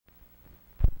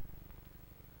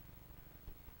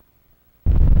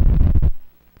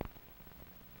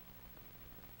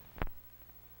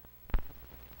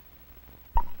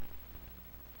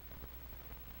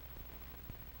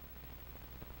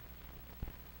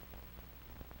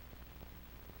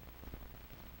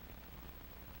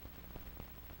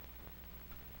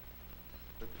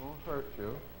won't hurt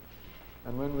you.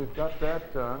 And when we've got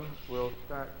that done, we'll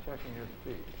start checking your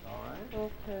speech, all right?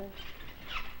 Okay.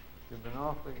 You've been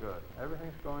awfully good.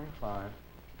 Everything's going fine.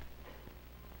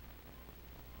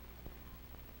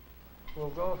 We'll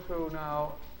go through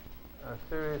now a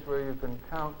series where you can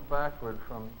count backward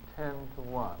from 10 to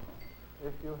 1.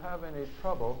 If you have any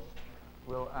trouble,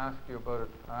 we'll ask you about it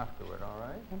afterward, all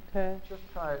right? Okay. Just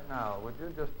try it now, would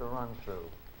you? Just a run through.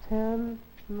 10,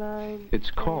 9,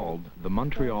 It's called the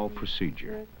Montreal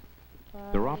procedure. 6,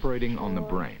 5, They're operating on the 4,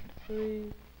 brain.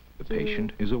 3, The 2,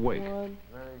 patient is awake. 1.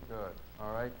 Very good.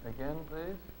 All right, again,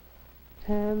 please.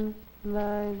 10,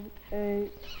 9,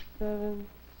 8, 7,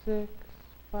 6,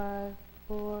 5,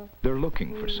 4. They're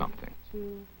looking for 3, something.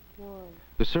 2, 1.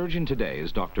 The surgeon today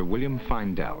is Dr. William Now,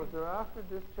 Feindel. was there after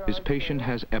discharge His patient care?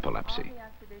 has epilepsy. All the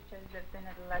exhibitions have been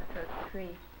at electrode 3.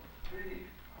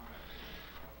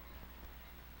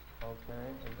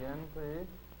 Okay, again, please.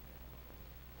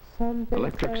 Sunday,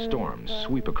 Electric Saturday, storms Friday,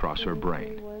 sweep across her Tuesday,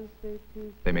 brain. Wednesday,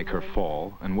 Tuesday, They make her Wednesday,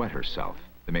 fall and wet herself.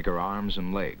 They make her arms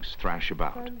and legs thrash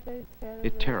about. Sunday, Saturday,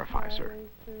 It terrifies her. Friday,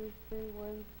 Thursday,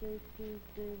 Wednesday,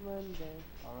 Tuesday, Monday.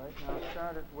 All right, now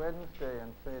start at Wednesday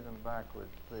and say them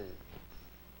backwards, please.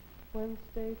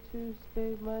 Wednesday,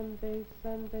 Tuesday, Monday,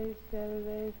 Sunday,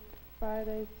 Saturday,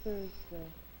 Friday, Thursday.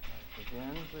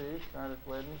 Again, please, start at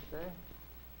Wednesday.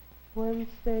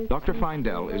 Wednesday, Dr. Tuesday,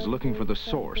 Feindel is looking for the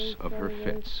Wednesday, source Sunday, of her Saturday,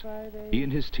 fits. Friday. He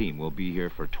and his team will be here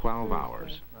for 12 Thursday.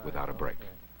 hours Right, without a break. okay.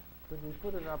 Could we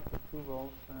put it up to 2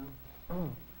 volts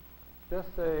then?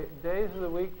 Just say days of the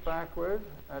week backward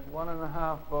at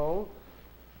 1.5 volts,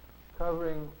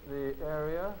 covering the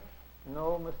area,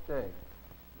 no mistake.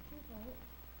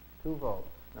 2 volts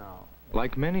now.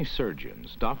 Like many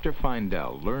surgeons, Dr.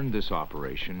 Feindel learned this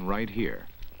operation right here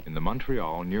in the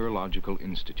Montreal Neurological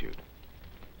Institute.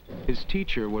 His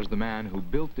teacher was the man who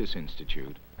built this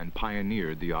institute and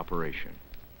pioneered the operation.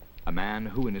 A man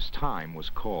who in his time was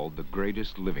called the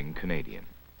greatest living Canadian,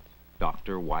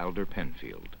 Dr. Wilder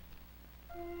Penfield.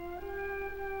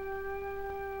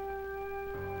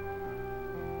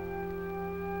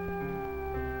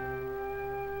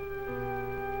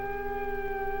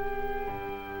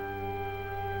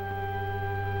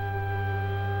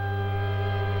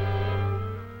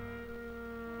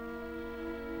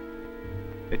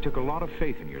 It took a lot of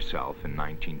faith in yourself in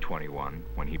 1921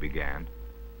 when he began.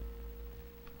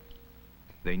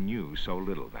 They knew so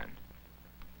little then.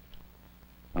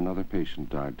 Another patient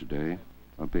died today,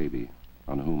 a baby,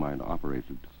 on whom I'd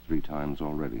operated 3 times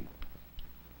already.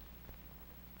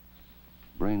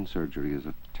 Brain surgery is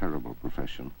a terrible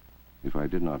profession. If I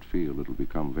did not feel it'll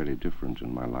become very different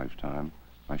in my lifetime,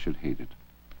 I should hate it.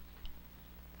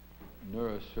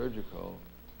 Neurosurgical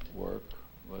work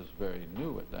was very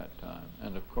new at that time,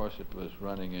 and of course it was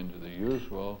running into the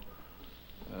usual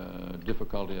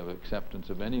difficulty of acceptance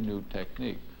of any new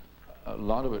technique. A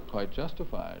lot of it quite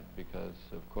justified because,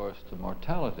 of course, the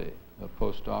mortality, the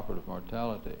post-operative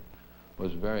mortality,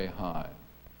 was very high.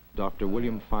 Dr.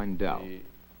 William Feindel.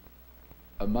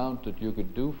 The amount that you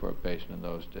could do for a patient in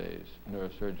those days,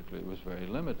 neurosurgically, was very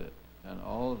limited, and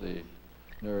all the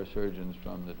neurosurgeons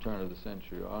from the turn of the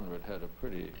century onward had a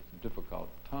pretty difficult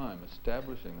time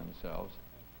establishing themselves.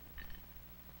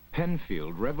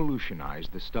 Penfield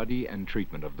revolutionized the study and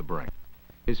treatment of the brain.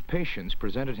 His patients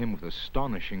presented him with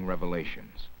astonishing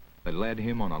revelations that led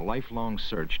him on a lifelong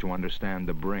search to understand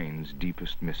the brain's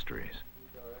deepest mysteries.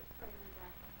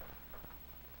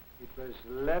 It was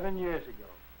 11 years ago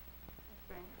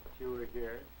that you were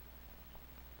here.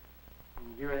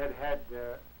 And you had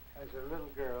as a little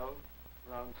girl,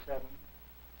 around 7,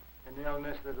 an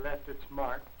illness that left its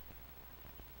mark.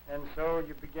 And so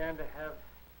you began to have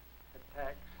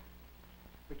attacks,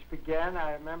 which began,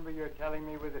 I remember you were telling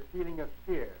me, with a feeling of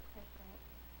fear. That's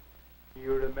right.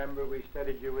 You remember we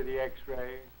studied you with the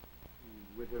X-ray,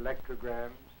 with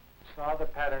electrograms, saw the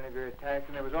pattern of your attack,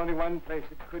 and there was only one place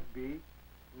it could be,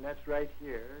 and that's right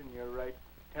here in your right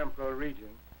temporal region.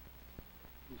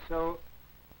 And so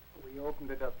we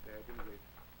opened it up there, didn't we?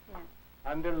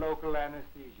 Yeah. Under local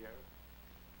anesthesia.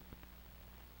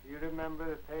 Do you remember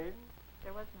the pain?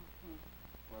 There was no pain.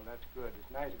 Well, that's good.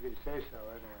 It's nice of you to say so,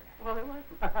 anyway. Well, there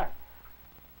wasn't.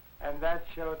 And that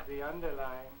showed the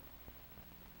underlying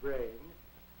brain.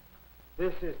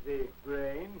 This is the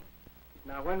brain.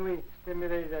 Now, when we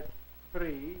stimulated at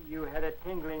 3, you had a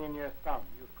tingling in your thumb.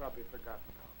 You've probably forgotten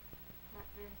now. Not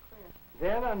very clear.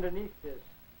 Then underneath this,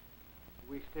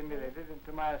 we stimulated, and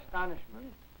to my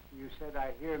astonishment, you said,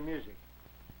 "I hear music."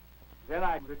 Then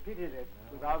I repeated it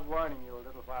without warning you a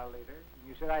little while later, and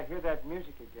you said, "I hear that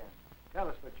music again." Tell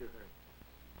us what you heard.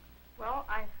 Well,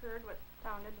 I heard what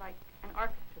sounded like an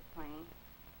orchestra playing,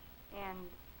 and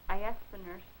I asked the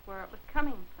nurse where it was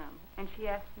coming from, and she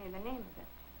asked me the name of it.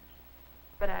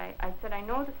 But I said, I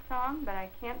know the song, but I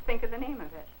can't think of the name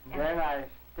of it. And then I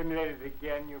stimulated it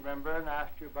again, you remember, and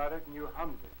asked you about it, and you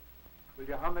hummed it. Will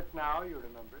you hum it now? You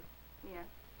remember it? Yes.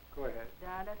 Go ahead.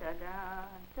 Da da da da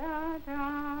da da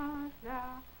da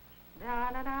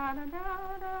da da da da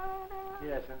da da.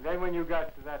 Yes, and then when you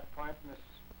got to that point,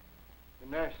 the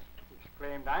nurse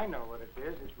exclaimed, I know what it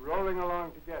is. It's rolling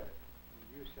along together.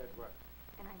 And you said what?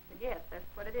 And I said, yes, that's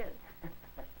what it is.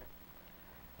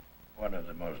 One of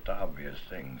the most obvious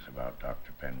things about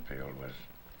Dr. Penfield was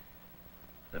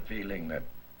the feeling that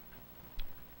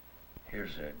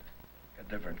here's a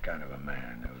different kind of a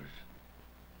man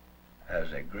who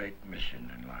has a great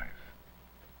mission in life.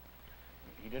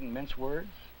 He didn't mince words,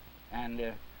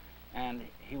 and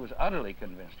he was utterly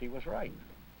convinced he was right.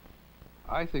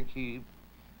 I think he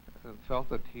felt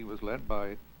that he was led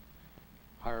by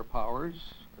higher powers.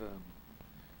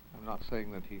 I'm not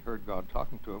saying that he heard God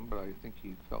talking to him, but I think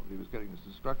he felt he was getting his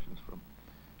instructions from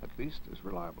at least as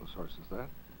reliable a source as that.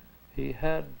 He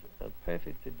had a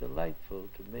perfectly delightful,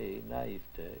 to me,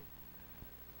 naivete.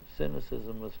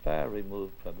 Cynicism was far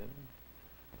removed from him,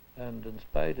 and in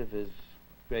spite of his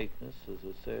greatness as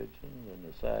a surgeon and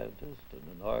a scientist and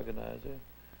an organizer,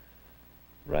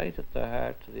 right at the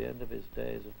heart to the end of his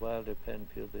days at Wilder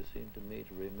Penfield, there seemed to me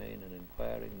to remain an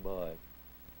inquiring boy.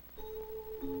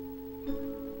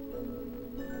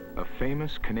 A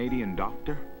famous Canadian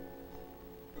doctor?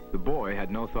 The boy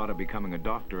had no thought of becoming a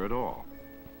doctor at all.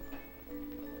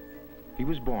 He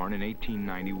was born in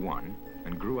 1891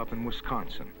 and grew up in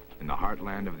Wisconsin, in the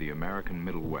heartland of the American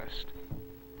Middle West.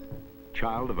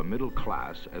 Child of a middle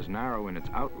class as narrow in its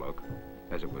outlook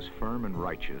as it was firm and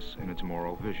righteous in its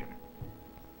moral vision.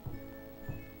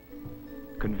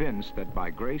 Convinced that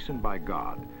by grace and by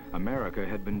God, America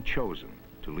had been chosen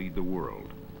to lead the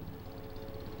world.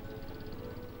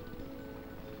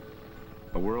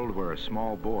 A world where a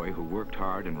small boy who worked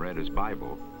hard and read his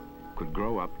Bible could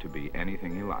grow up to be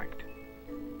anything he liked.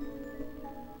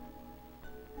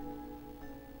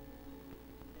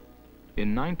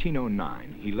 In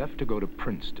 1909, he left to go to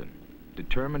Princeton,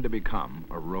 determined to become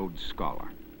a Rhodes Scholar.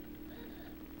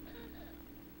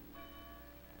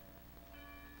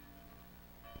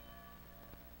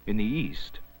 In the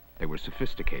East, they were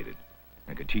sophisticated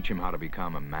and could teach him how to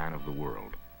become a man of the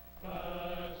world.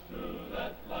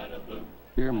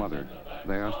 Dear Mother,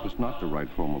 they asked us not to write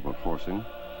home about horsing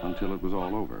until it was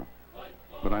all over.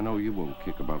 But I know you won't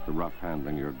kick about the rough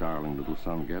handling your darling little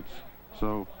son gets,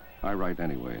 so I write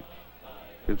anyway.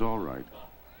 It's all right.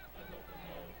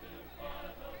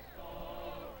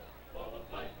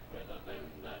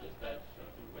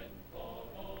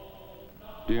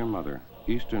 Dear Mother,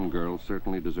 Eastern girls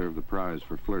certainly deserve the prize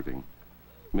for flirting.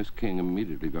 Miss King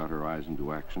immediately got her eyes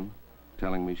into action,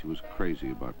 telling me she was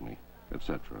crazy about me,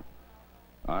 etc.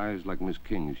 Eyes like Miss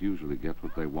King's usually get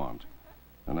what they want,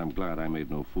 and I'm glad I made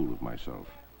no fool of myself.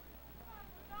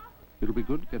 It'll be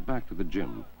good to get back to the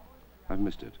gym. I've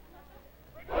missed it.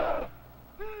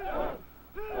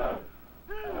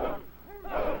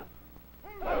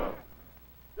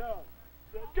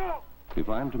 If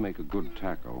I'm to make a good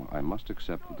tackle, I must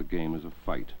accept that the game is a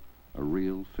fight, a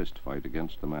real fist fight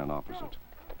against the man opposite.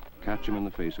 Catch him in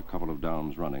the face a couple of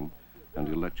downs running, and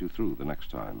he'll let you through the next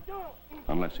time,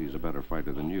 unless he's a better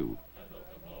fighter than you.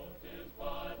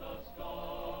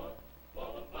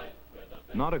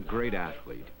 Not a great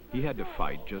athlete, he had to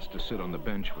fight just to sit on the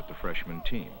bench with the freshman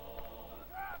team.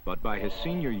 But by his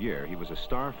senior year, he was a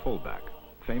star fullback,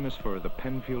 famous for the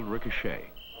Penfield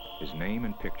ricochet, his name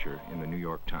and picture in the New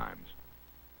York Times.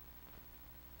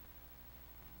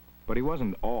 But he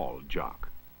wasn't all jock.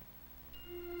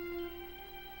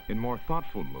 In more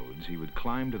thoughtful moods, he would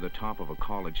climb to the top of a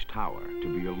college tower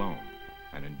to be alone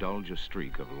and indulge a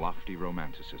streak of lofty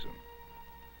romanticism.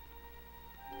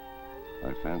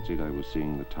 I fancied I was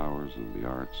seeing the towers of the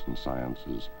arts and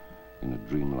sciences in a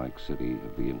dreamlike city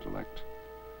of the intellect.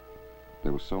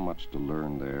 There was so much to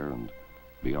learn there, and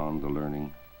beyond the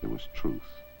learning, there was truth,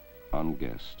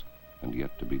 unguessed and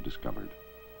yet to be discovered.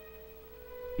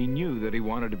 He knew that he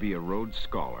wanted to be a Rhodes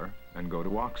Scholar and go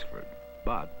to Oxford,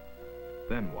 but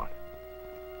then what?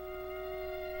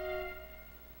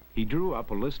 He drew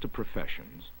up a list of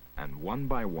professions and one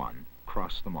by one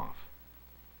crossed them off.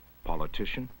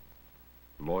 Politician,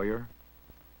 lawyer,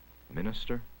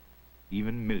 minister,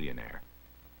 even millionaire.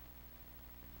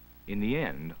 In the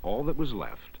end, all that was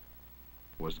left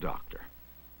was doctor.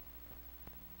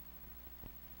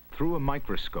 Through a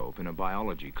microscope in a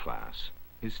biology class,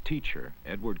 his teacher,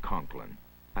 Edward Conklin,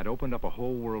 had opened up a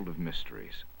whole world of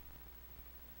mysteries.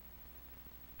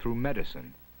 Through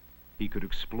medicine, he could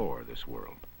explore this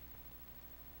world.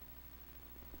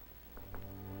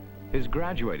 His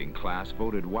graduating class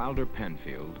voted Wilder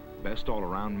Penfield best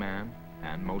all-around man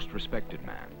and most respected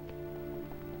man.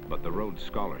 But the Rhodes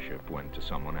Scholarship went to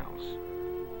someone else.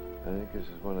 I think this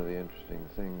is one of the interesting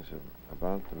things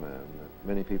about the man.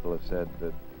 Many people have said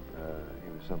that he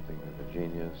was something of a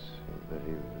genius, that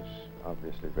he was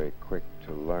obviously very quick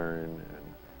to learn,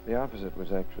 and the opposite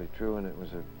was actually true, and it was,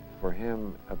 for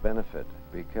him, a benefit,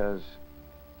 because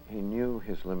he knew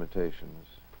his limitations,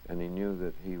 and he knew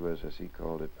that he was, as he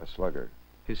called it, a slugger.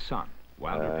 His son,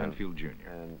 Wilder Penfield Jr.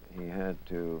 And he had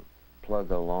to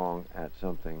plug along at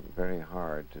something very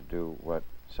hard to do what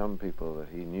some people that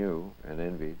he knew and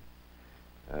envied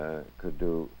could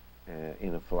do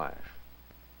in a flash.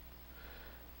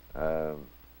 And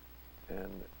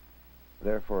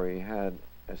therefore he had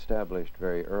established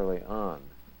very early on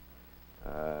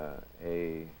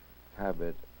a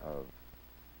habit of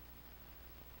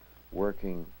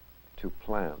working to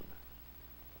plan.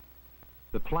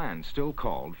 The plan still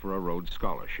called for a Rhodes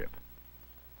Scholarship.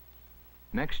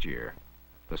 Next year,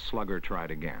 the slugger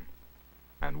tried again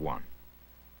and won.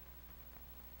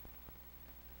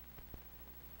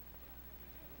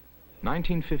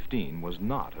 "1915 was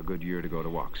not a good year to go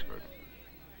to Oxford.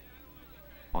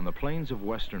 On the plains of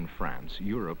western France,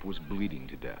 Europe was bleeding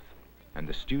to death, and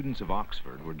the students of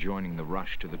Oxford were joining the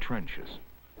rush to the trenches.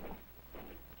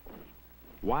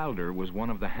 Wilder was one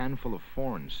of the handful of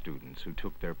foreign students who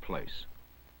took their place.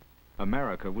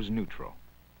 America was neutral,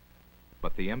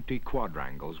 but the empty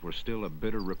quadrangles were still a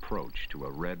bitter reproach to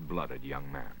a red-blooded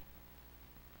young man.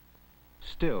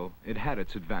 Still, it had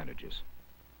its advantages.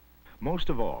 Most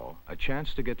of all, a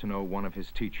chance to get to know one of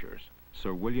his teachers,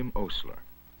 Sir William Osler.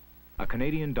 A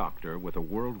Canadian doctor with a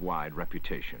worldwide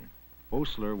reputation,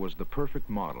 Osler was the perfect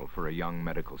model for a young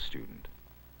medical student.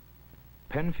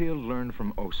 Penfield learned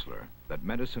from Osler that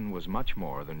medicine was much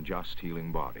more than just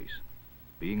healing bodies.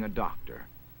 Being a doctor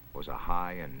was a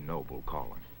high and noble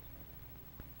calling.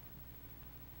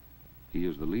 He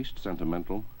is the least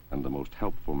sentimental and the most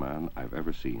helpful man I've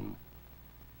ever seen.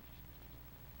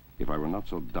 If I were not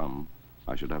so dumb,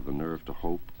 I should have the nerve to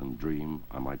hope and dream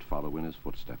I might follow in his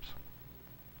footsteps.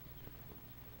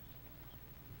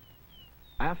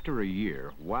 After a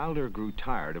year, Wilder grew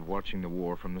tired of watching the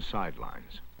war from the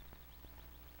sidelines.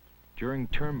 During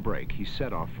term break, he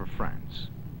set off for France.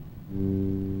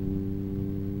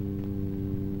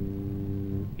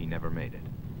 He never made it.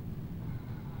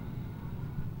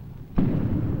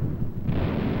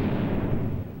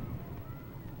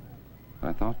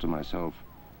 I thought to myself,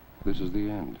 this is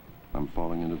the end. I'm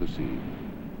falling into the sea.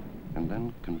 And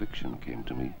then conviction came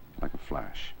to me like a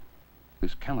flash.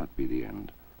 This cannot be the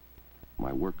end.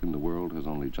 My work in the world has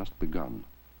only just begun.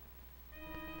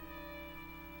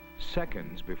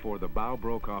 Seconds before the bow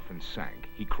broke off and sank,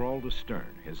 he crawled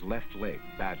astern, his left leg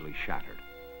badly shattered.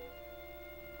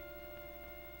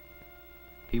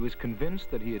 He was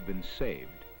convinced that he had been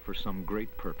saved for some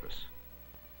great purpose.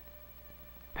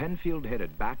 Penfield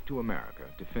headed back to America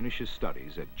to finish his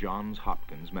studies at Johns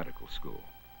Hopkins Medical School.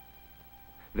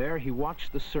 There he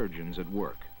watched the surgeons at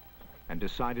work and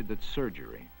decided that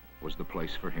surgery was the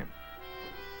place for him.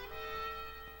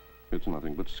 It's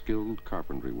nothing but skilled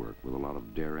carpentry work with a lot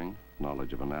of daring,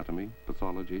 knowledge of anatomy,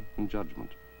 pathology, and judgment.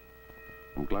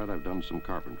 I'm glad I've done some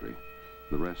carpentry.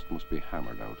 The rest must be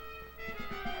hammered out.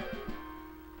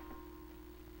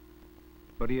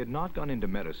 But he had not gone into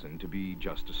medicine to be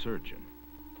just a surgeon.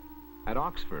 At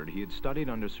Oxford, he had studied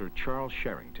under Sir Charles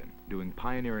Sherrington, doing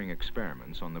pioneering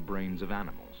experiments on the brains of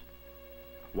animals.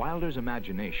 Wilder's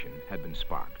imagination had been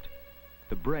sparked.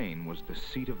 The brain was the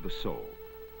seat of the soul.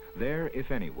 There,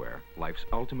 if anywhere, life's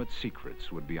ultimate secrets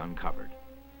would be uncovered.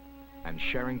 And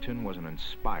Sherrington was an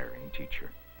inspiring teacher.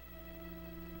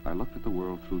 I looked at the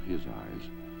world through his eyes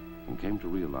and came to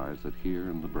realize that here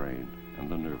in the brain and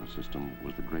the nervous system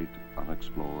was the great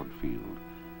unexplored field,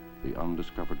 the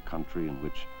undiscovered country in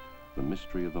which the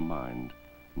mystery of the mind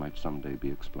might someday be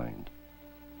explained.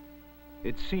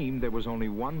 It seemed there was only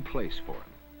one place for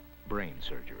him, brain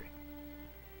surgery.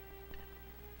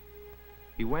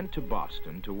 He went to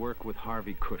Boston to work with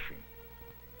Harvey Cushing.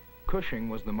 Cushing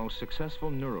was the most successful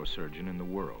neurosurgeon in the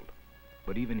world,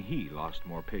 but even he lost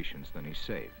more patients than he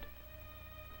saved.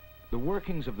 The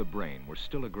workings of the brain were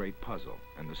still a great puzzle,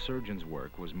 and the surgeon's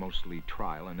work was mostly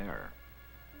trial and error.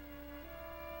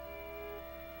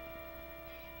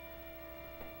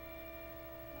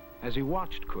 As he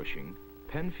watched Cushing,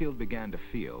 Penfield began to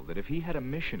feel that if he had a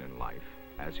mission in life,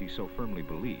 as he so firmly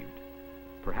believed,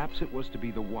 perhaps it was to be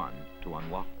the one to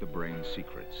unlock the brain's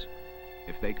secrets.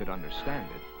 If they could understand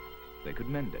it, they could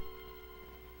mend it.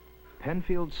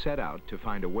 Penfield set out to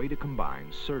find a way to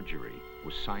combine surgery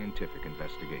with scientific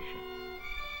investigation.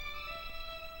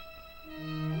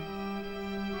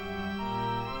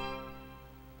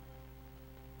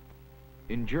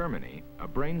 In Germany, a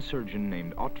brain surgeon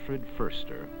named Ottfried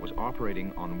Förster was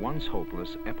operating on once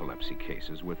hopeless epilepsy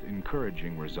cases with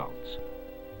encouraging results.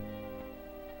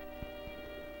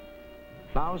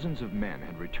 Thousands of men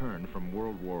had returned from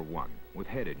World War I with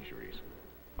head injuries.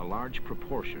 A large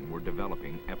proportion were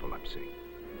developing epilepsy.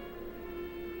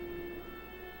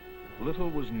 Little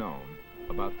was known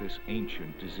about this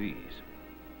ancient disease,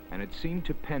 and it seemed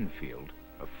to Penfield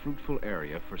a fruitful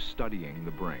area for studying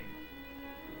the brain.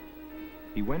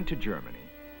 He went to Germany,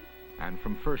 and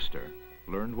from Förster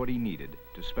learned what he needed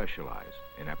to specialize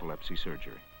in epilepsy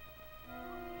surgery.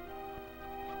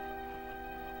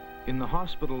 In the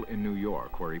hospital in New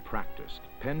York where he practiced,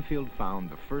 Penfield found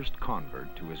the first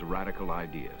convert to his radical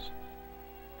ideas.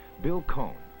 Bill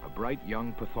Cohn, a bright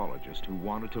young pathologist who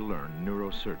wanted to learn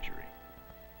neurosurgery.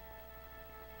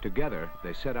 Together,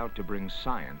 they set out to bring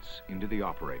science into the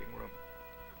operating room.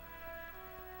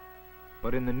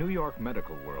 But in the New York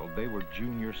medical world, they were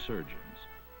junior surgeons.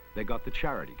 They got the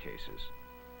charity cases.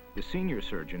 The senior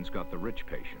surgeons got the rich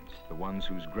patients, the ones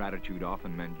whose gratitude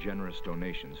often meant generous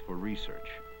donations for research.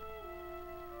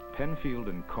 Penfield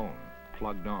and Cohn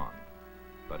plugged on,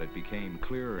 but it became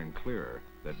clearer and clearer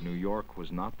that New York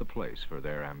was not the place for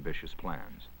their ambitious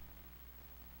plans.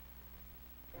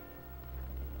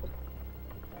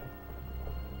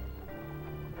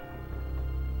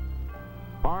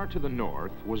 Far to the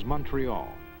north was Montreal,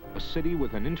 a city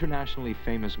with an internationally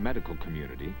famous medical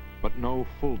community, but no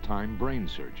full-time brain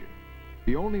surgeon.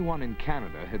 The only one in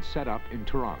Canada had set up in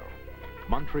Toronto.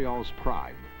 Montreal's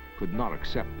pride could not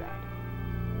accept that.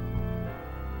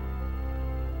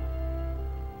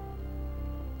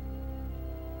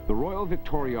 The Royal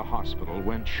Victoria Hospital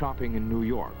went shopping in New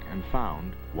York and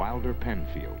found Wilder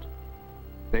Penfield.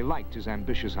 They liked his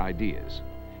ambitious ideas.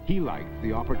 He liked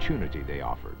the opportunity they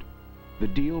offered. The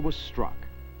deal was struck.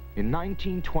 In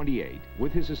 1928,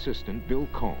 with his assistant, Bill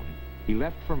Cohn, he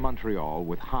left for Montreal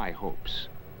with high hopes.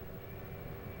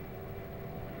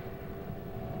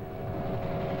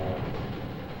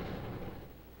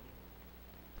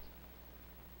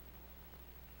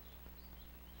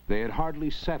 They had hardly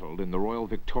settled in the Royal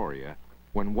Victoria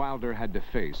when Wilder had to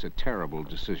face a terrible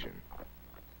decision.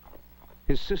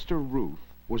 His sister Ruth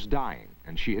was dying,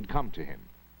 and she had come to him.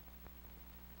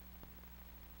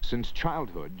 Since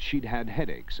childhood, she'd had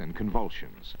headaches and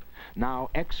convulsions. Now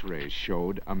X-rays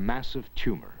showed a massive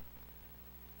tumor.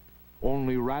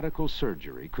 Only radical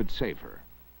surgery could save her.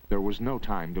 There was no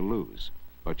time to lose,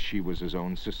 but she was his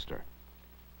own sister.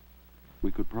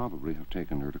 We could probably have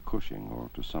taken her to Cushing or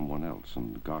to someone else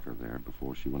and got her there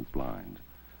before she went blind.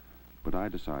 But I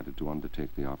decided to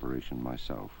undertake the operation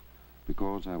myself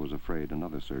because I was afraid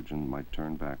another surgeon might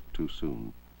turn back too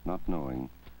soon, not knowing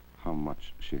how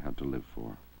much she had to live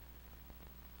for.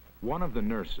 One of the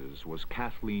nurses was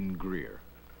Kathleen Greer.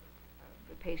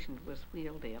 The patient was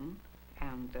wheeled in,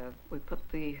 and we put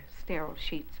the sterile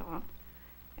sheets on,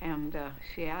 and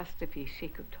she asked if she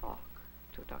could talk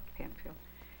to Dr. Penfield.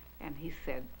 And he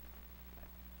said,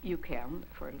 "You can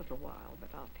for a little while, but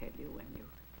I'll tell you when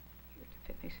you're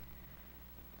to finish."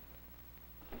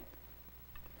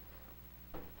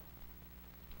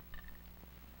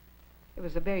 It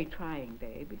was a very trying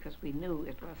day because we knew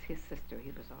it was his sister he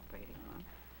was operating on.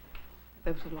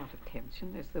 There was a lot of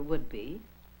tension, as there would be.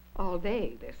 All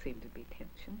day there seemed to be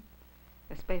tension,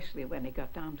 especially when he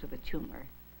got down to the tumor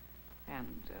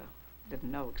and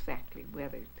didn't know exactly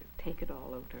whether to take it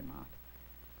all out or not.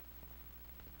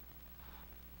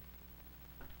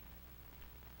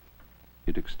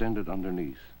 It extended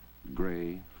underneath,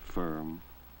 gray, firm,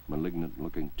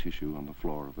 malignant-looking tissue on the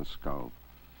floor of the skull,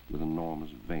 with enormous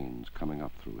veins coming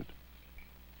up through it.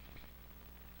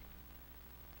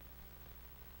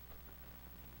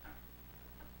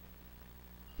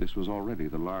 This was already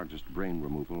the largest brain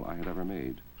removal I had ever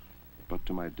made, but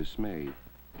to my dismay,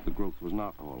 the growth was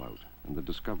not all out, and the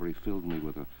discovery filled me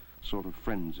with a sort of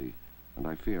frenzy, and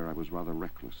I fear I was rather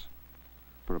reckless.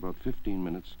 For about 15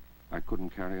 minutes, I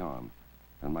couldn't carry on,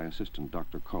 and my assistant,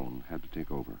 Dr. Cohn, had to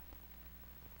take over.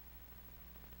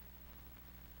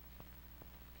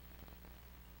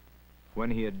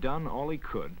 When he had done all he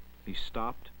could, he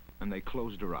stopped and they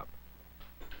closed her up.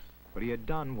 But he had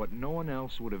done what no one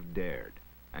else would have dared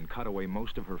and cut away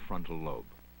most of her frontal lobe.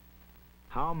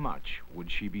 How much would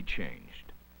she be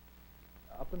changed?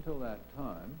 Up until that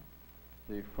time,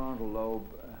 the frontal lobe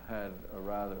had a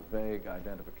rather vague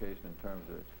identification in terms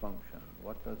of its function.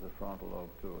 What does the frontal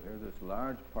lobe do? Here's this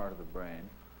large part of the brain.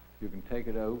 You can take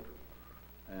it out,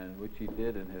 and which he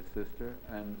did in his sister,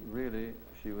 and really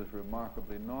she was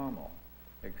remarkably normal,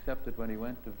 except that when he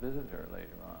went to visit her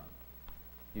later on,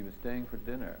 he was staying for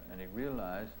dinner, and he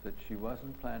realized that she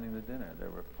wasn't planning the dinner. There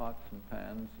were pots and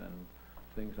pans and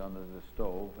things under the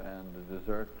stove, and the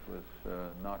dessert was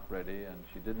not ready, and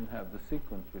she didn't have the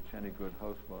sequence which any good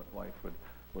housewife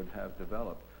would have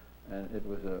developed. And it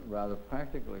was a rather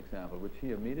practical example, which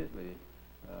he immediately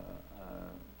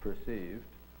perceived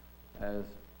as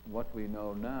what we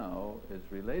know now is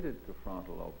related to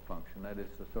frontal lobe function. That is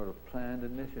a sort of planned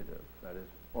initiative, that is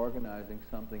organizing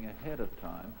something ahead of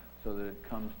time so that it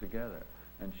comes together.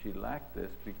 And she lacked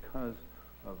this because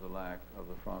of the lack of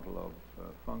the frontal lobe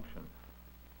function.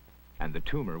 And the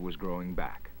tumor was growing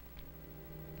back.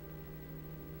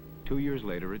 2 years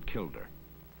later, it killed her,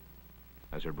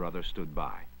 as her brother stood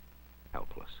by,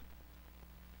 helpless.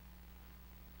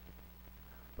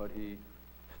 But he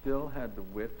still had the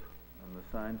wit and the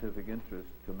scientific interest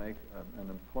to make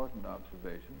an important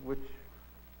observation, which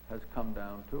has come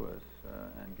down to us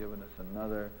and given us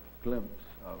another glimpse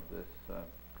of this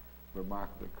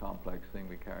remarkably complex thing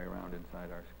we carry around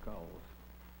inside our skulls.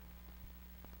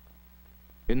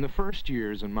 In the first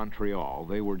years in Montreal,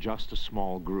 they were just a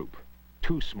small group,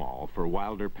 too small for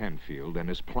Wilder Penfield and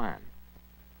his plan.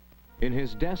 In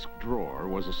his desk drawer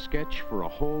was a sketch for a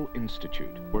whole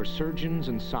institute where surgeons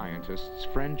and scientists,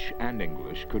 French and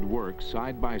English, could work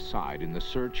side by side in the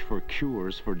search for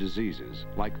cures for diseases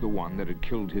like the one that had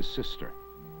killed his sister.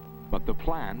 But the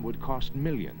plan would cost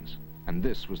millions, and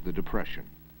this was the Depression.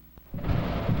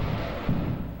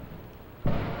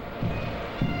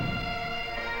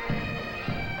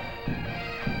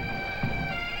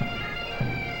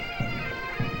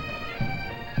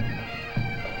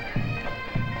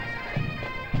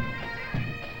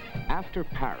 After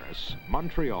Paris,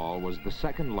 Montreal was the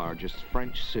second largest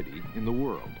French city in the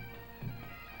world.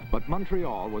 But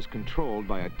Montreal was controlled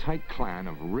by a tight clan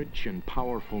of rich and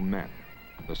powerful men,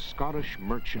 the Scottish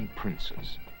merchant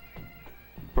princes.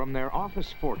 From their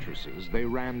office fortresses, they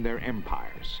ran their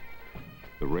empires: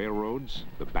 the railroads,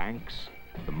 the banks,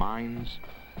 the mines,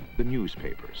 the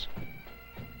newspapers.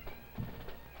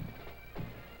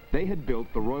 They had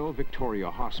built the Royal Victoria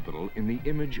Hospital in the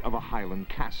image of a Highland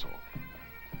castle.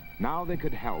 Now they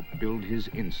could help build his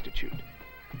institute.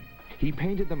 He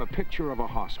painted them a picture of a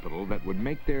hospital that would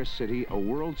make their city a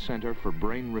world center for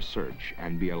brain research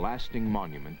and be a lasting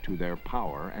monument to their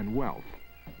power and wealth.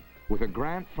 With a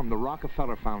grant from the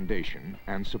Rockefeller Foundation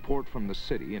and support from the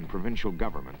city and provincial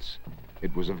governments,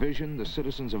 it was a vision the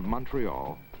citizens of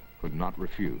Montreal could not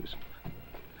refuse.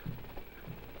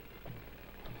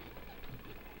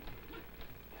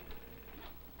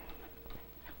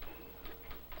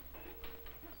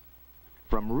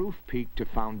 From roof peak to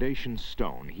foundation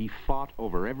stone, he fought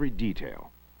over every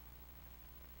detail.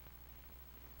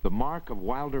 The mark of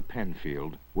Wilder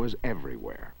Penfield was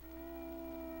everywhere.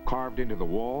 Carved into the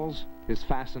walls, his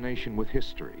fascination with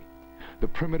history, the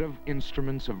primitive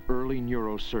instruments of early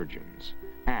neurosurgeons,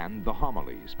 and the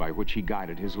homilies by which he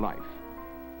guided his life.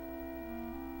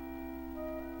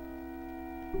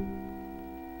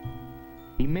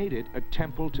 He made it a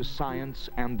temple to science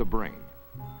and the brain.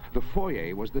 The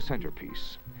foyer was the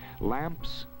centerpiece.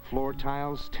 Lamps, floor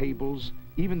tiles, tables,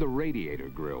 even the radiator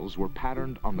grills were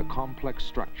patterned on the complex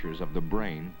structures of the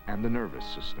brain and the nervous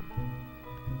system.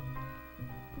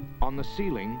 On the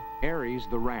ceiling, Ares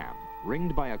the ram,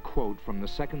 ringed by a quote from the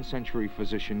 2nd century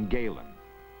physician Galen,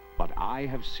 "But I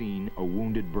have seen a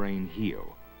wounded brain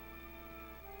heal."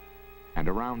 And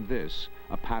around this,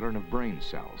 a pattern of brain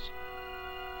cells.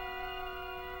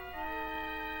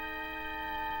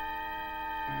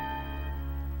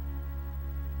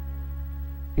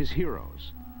 His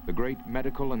heroes, the great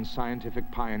medical and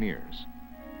scientific pioneers.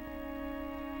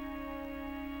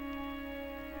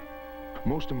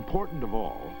 Most important of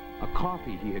all, a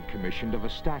copy he had commissioned of a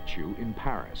statue in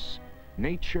Paris,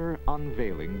 Nature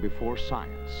Unveiling Before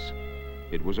Science.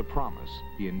 It was a promise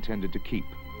he intended to keep.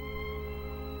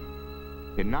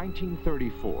 In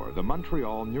 1934, the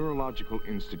Montreal Neurological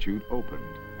Institute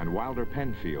opened, and Wilder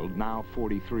Penfield, now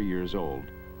 43 years old,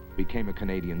 became a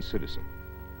Canadian citizen.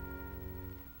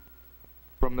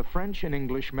 From the French and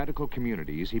English medical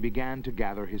communities, he began to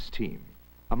gather his team.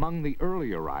 Among the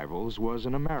early arrivals was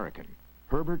an American,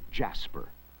 Herbert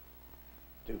Jasper.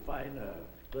 To find a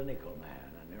clinical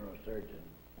man, a neurosurgeon,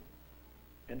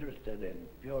 interested in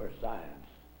pure science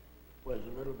was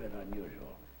a little bit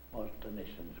unusual. Most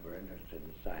clinicians were interested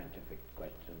in scientific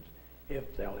questions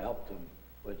if they'll help them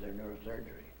with their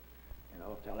neurosurgery. You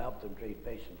know, if they'll help them treat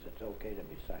patients, it's okay to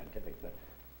be scientific, but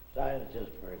science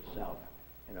just for itself,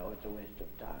 you know, it's a waste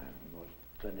of time.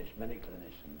 Many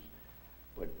clinicians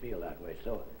would feel that way.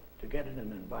 So to get in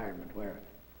an environment where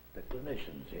the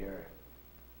clinicians here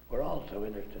were also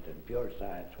interested in pure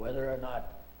science, whether or not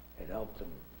It helped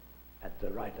them at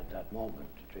that moment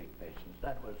to treat patients.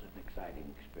 That was an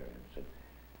exciting experience.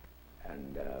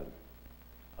 And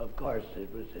of course,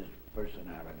 it was his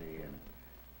personality and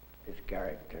his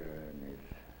character and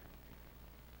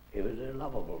he was a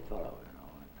lovable fellow, you know.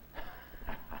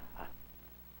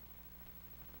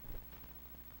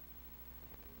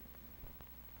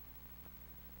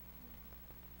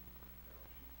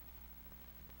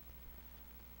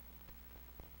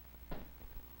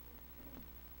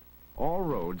 All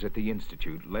roads at the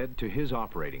Institute led to his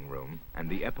operating room and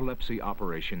the epilepsy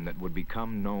operation that would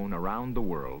become known around the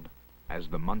world as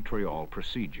the Montreal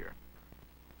procedure.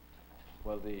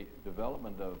 Well, the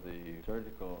development of the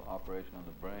surgical operation on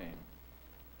the brain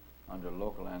under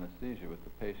local anesthesia with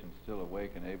the patient still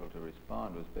awake and able to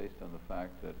respond was based on the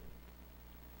fact that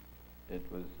it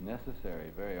was necessary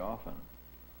very often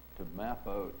to map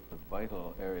out the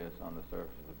vital areas on the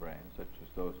surface of the brain, such as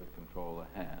those that control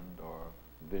the hand or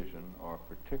vision or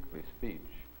particularly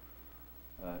speech,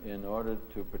 in order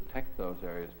to protect those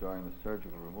areas during the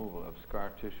surgical removal of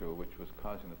scar tissue which was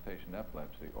causing the patient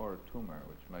epilepsy or a tumor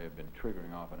which may have been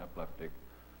triggering off an epileptic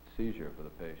seizure for the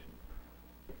patient.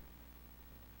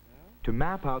 To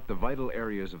map out the vital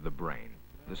areas of the brain,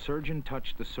 the surgeon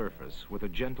touched the surface with a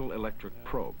gentle electric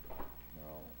probe.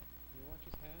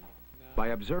 By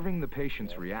observing the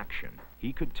patient's reaction,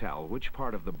 he could tell which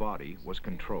part of the body was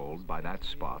controlled by that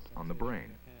spot on the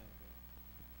brain.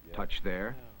 Touch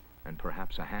there, and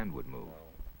perhaps a hand would move.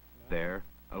 There,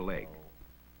 a leg.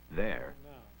 There,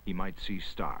 he might see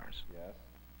stars.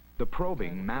 The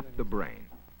probing mapped the brain,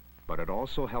 but it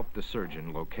also helped the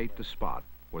surgeon locate the spot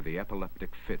where the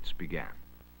epileptic fits began.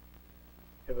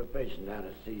 If a patient had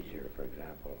a seizure, for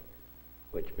example,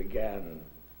 which began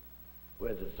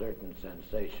with a certain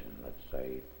sensation, let's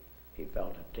say he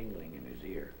felt a tingling in his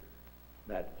ear,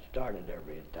 that started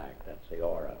every attack, that's the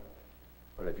aura.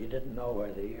 But if you didn't know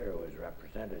where the ear was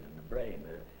represented in the brain,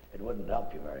 it wouldn't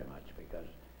help you very much, because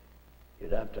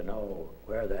you'd have to know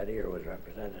where that ear was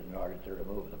represented in order to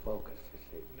remove the focus, you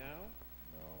see. Now?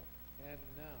 No. And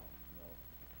now? No.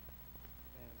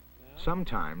 And now?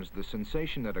 Sometimes the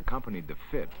sensation that accompanied the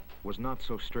fit was not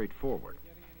so straightforward.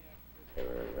 They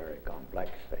were very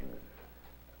complex things.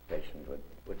 Patient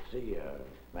would see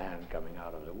a man coming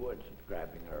out of the woods and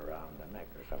grabbing her around the neck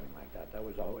or something like that. That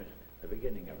was always the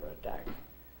beginning of her attack.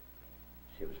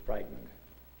 She was frightened.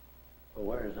 Well,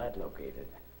 where is that located?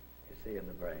 You see, in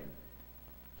the brain.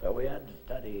 So we had to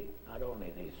study not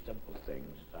only these simple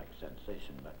things like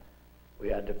sensation, but we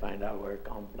had to find out where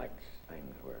complex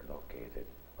things were located,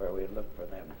 where we'd look for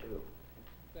them too.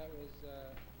 That was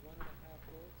 1.5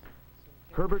 volts.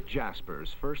 Herbert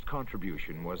Jasper's first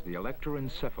contribution was the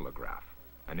electroencephalograph,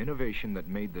 an innovation that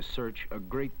made the search a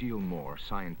great deal more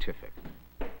scientific.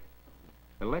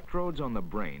 Electrodes on the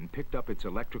brain picked up its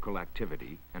electrical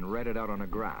activity and read it out on a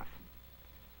graph.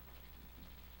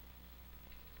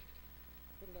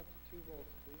 Put it up to 2 volts,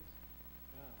 please.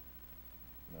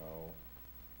 Now. No.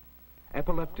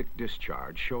 Epileptic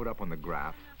discharge showed up on the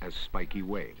graph as spiky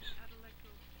waves.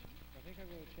 I think I'm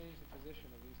going to change the position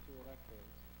of these 2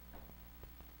 electrodes.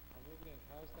 I'll move it in.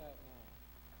 How's that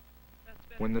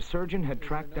now? When the surgeon had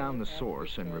tracked down the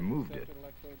source and removed it,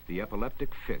 the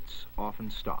epileptic fits often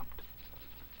stopped.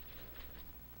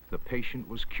 The patient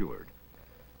was cured.